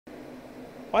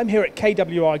I'm here at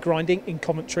KWI Grinding in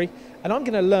Coventry, and I'm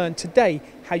going to learn today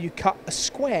how you cut a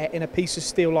square in a piece of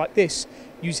steel like this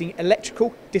using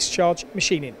electrical discharge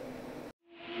machining.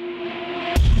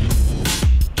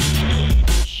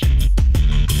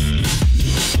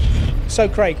 So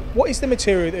Craig, what is the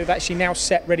material that you've actually now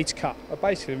set ready to cut?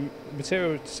 Basically, the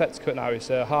material set to cut now is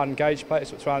a hardened gauge plate,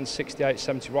 so it's around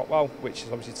 68-70 Rockwell, which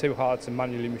is obviously too hard to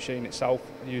manually machine itself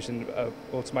using an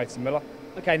automated miller.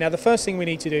 Okay, now the first thing we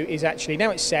need to do is actually,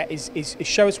 now it's set, is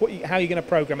show us how you're going to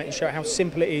program it and show how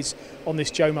simple it is on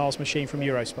this Joemars machine from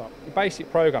Eurospark. The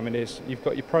basic programming is, you've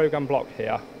got your program block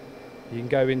here, you can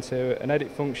go into an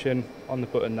edit function on the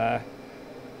button there,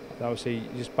 and obviously you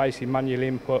just basically manually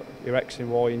input your X and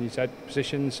Y and your Z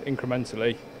positions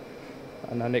incrementally,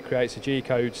 and then it creates a G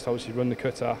code to obviously run the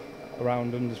cutter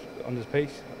around under the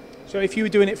piece. So if you were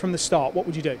doing it from the start, what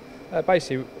would you do?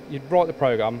 Basically, you'd write the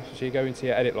program, so you go into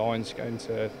your edit lines, go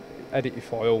into edit your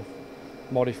file,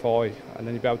 modify, and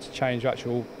then you'll be able to change your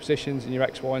actual positions in your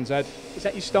X, Y and Z. Is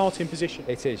that your starting position?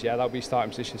 It is, yeah, that'll be your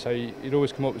starting position. So you'd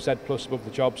always come up with Z plus above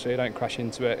the job, so you don't crash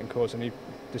into it and cause any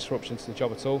disruption to the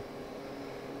job at all.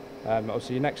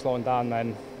 Obviously your next line down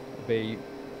then will be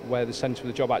where the centre of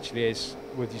the job actually is,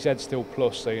 with your Z still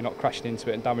plus, so you're not crashing into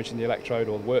it and damaging the electrode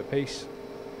or the workpiece.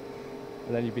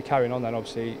 And then you'd be carrying on then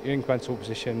obviously your incremental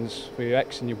positions for your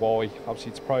X and your Y,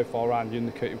 obviously to profile around you and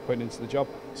the cut you're putting into the job.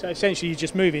 So essentially you're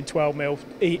just moving 12mm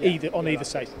either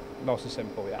side. Nice and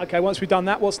simple, yeah. Okay, once we've done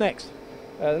that, what's next?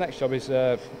 The next job is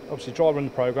obviously dry run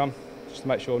the program, just to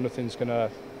make sure nothing's going to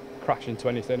crash into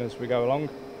anything as we go along.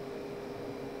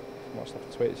 Might just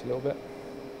have to tweak it a little bit.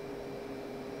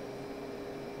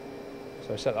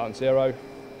 So set that on 0,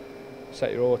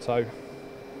 set your auto,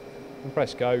 and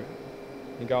press go.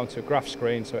 You go onto a graph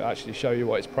screen so it actually show you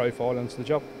what it's profiling onto the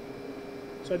job.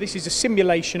 So this is a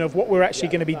simulation of what we're actually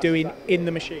going to be doing in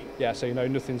the machine? Yeah, so you know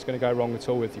nothing's going to go wrong at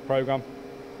all with your program,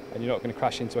 and you're not going to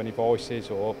crash into any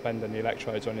vices or bend any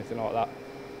electrodes or anything like that.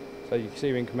 So you can see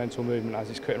your incremental movement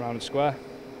as it's cutting around the square,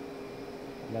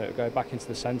 and then it'll go back into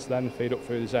the centre then and feed up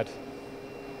through the Z.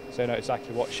 So you know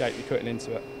exactly what shape you're cutting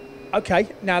into it. Okay,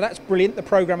 now that's brilliant, the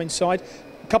program inside.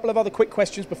 A couple of other quick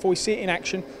questions before we see it in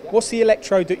action. What's the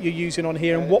electrode that you're using on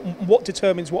here, and what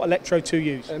determines what electrode to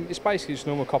use? It's basically just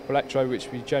normal copper electrode, which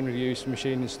we generally use for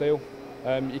machining steel.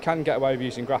 You can get away with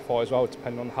using graphite as well,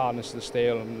 depending on the hardness of the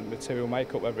steel and the material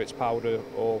makeup, whether it's powder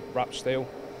or wrapped steel.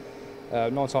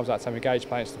 9 times out of 10 with gauge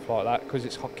plate and stuff like that, because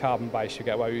it's carbon based, you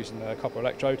get away with using the copper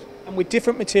electrode. And with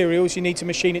different materials, you need to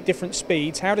machine at different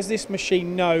speeds. How does this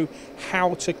machine know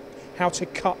how to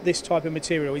cut this type of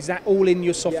material? Is that all in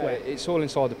your software? Yeah, it's all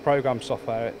inside the program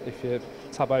software. If you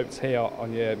tab over to here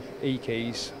on your E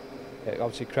keys, it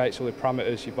obviously creates all the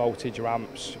parameters, your voltage, your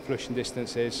amps, your flushing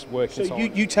distances, working time.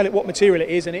 So you tell it what material it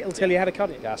is and it'll tell you how to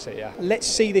cut it? Yeah, that's it, yeah. Let's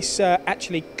see this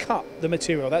actually cut the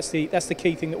material. That's the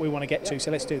key thing that we want to get to, so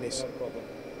let's do this. No problem.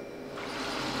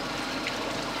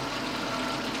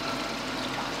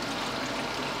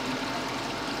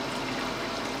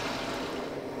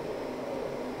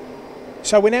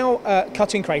 So we're now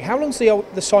cutting, Craig. How long's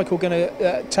the cycle going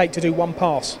to take to do one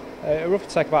pass? It'll roughly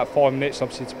take about 5 minutes,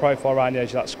 obviously, to profile around the edge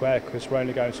of that square, because we're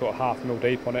only going sort of half a mil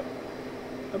deep on it.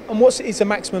 And what is the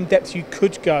maximum depth you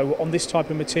could go on this type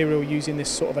of material using this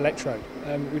sort of electrode?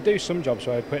 We do some jobs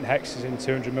where we're putting hexes in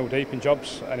 200 mil deep in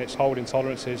jobs, and it's holding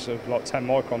tolerances of like 10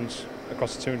 microns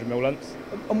across the 200 mil length.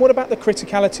 And what about the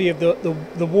criticality of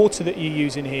the water that you're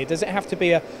using here? Does it have to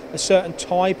be a certain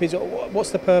type?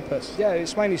 What's the purpose? Yeah,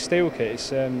 it's mainly steel kit.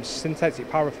 It's synthetic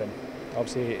paraffin.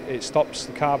 Obviously, it stops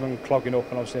the carbon clogging up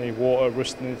and obviously any water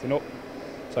rusting anything up,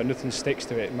 so nothing sticks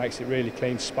to it. It makes it really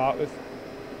clean to spark with.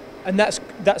 And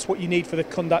that's what you need for the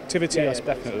conductivity, I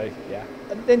suppose. Definitely, yeah.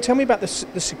 And then tell me about the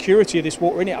security of this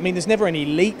water in it. I mean, there's never any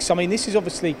leaks. I mean, this is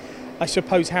obviously, I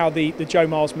suppose, how the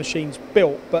Joemars machine's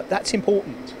built, but that's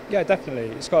important. Yeah,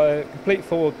 definitely. It's got a complete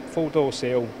full door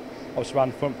seal, obviously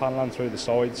around the front panel and through the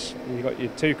sides. You've got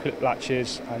your 2 clip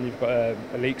latches, and you've got a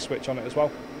leak switch on it as well.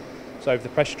 So if the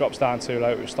pressure drops down too low,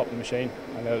 it will stop the machine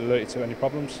and it'll alert you to any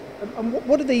problems. And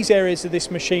what are these areas of this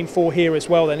machine for here as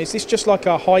well then? Is this just like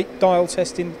a height dial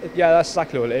testing? Yeah, that's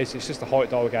exactly what it is. It's just a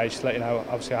height dial gauge to let you know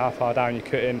obviously how far down you're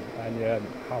cutting and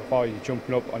how far you're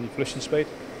jumping up on your flushing speed.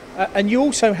 And you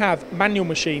also have manual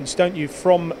machines, don't you,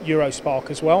 from Eurospark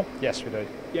as well? Yes, we do.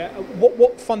 Yeah.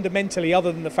 What fundamentally,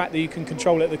 other than the fact that you can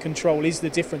control it at the control, is the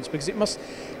difference? Because it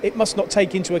must not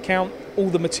take into account all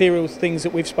the material things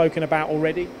that we've spoken about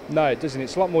already. No, it doesn't.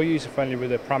 It's a lot more user friendly with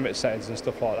the parameter settings and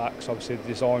stuff like that. Because obviously they're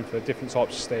designed for different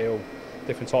types of steel,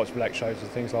 different types of electrodes and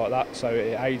things like that, so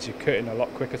it aids your cutting a lot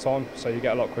quicker time, so you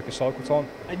get a lot quicker cycle time.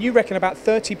 And you reckon about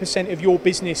 30% of your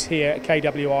business here at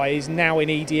KWI is now in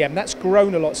EDM. That's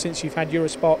grown a lot since you've had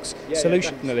Eurosparks solutions.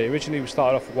 Yeah, definitely. Originally we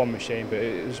started off with one machine, but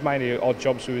it was mainly odd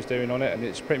jobs we was doing on it, and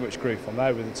it's pretty much grew from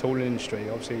there with the tooling industry,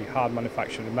 obviously hard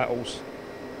manufacturing of metals.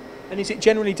 And is it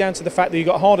generally down to the fact that you've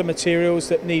got harder materials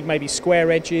that need maybe square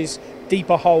edges,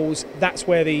 deeper holes? That's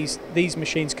where these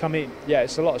machines come in? Yeah,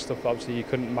 it's a lot of stuff obviously you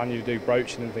couldn't manually do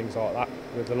broaching and things like that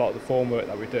with a lot of the formwork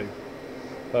that we do.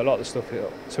 But a lot of the stuff,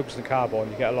 tungsten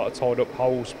carbon, you get a lot of tied up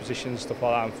holes, positions, stuff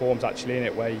like that, and forms actually in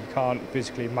it where you can't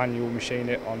physically manual machine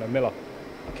it on a miller.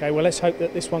 Okay, well let's hope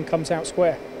that this one comes out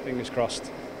square. Fingers crossed.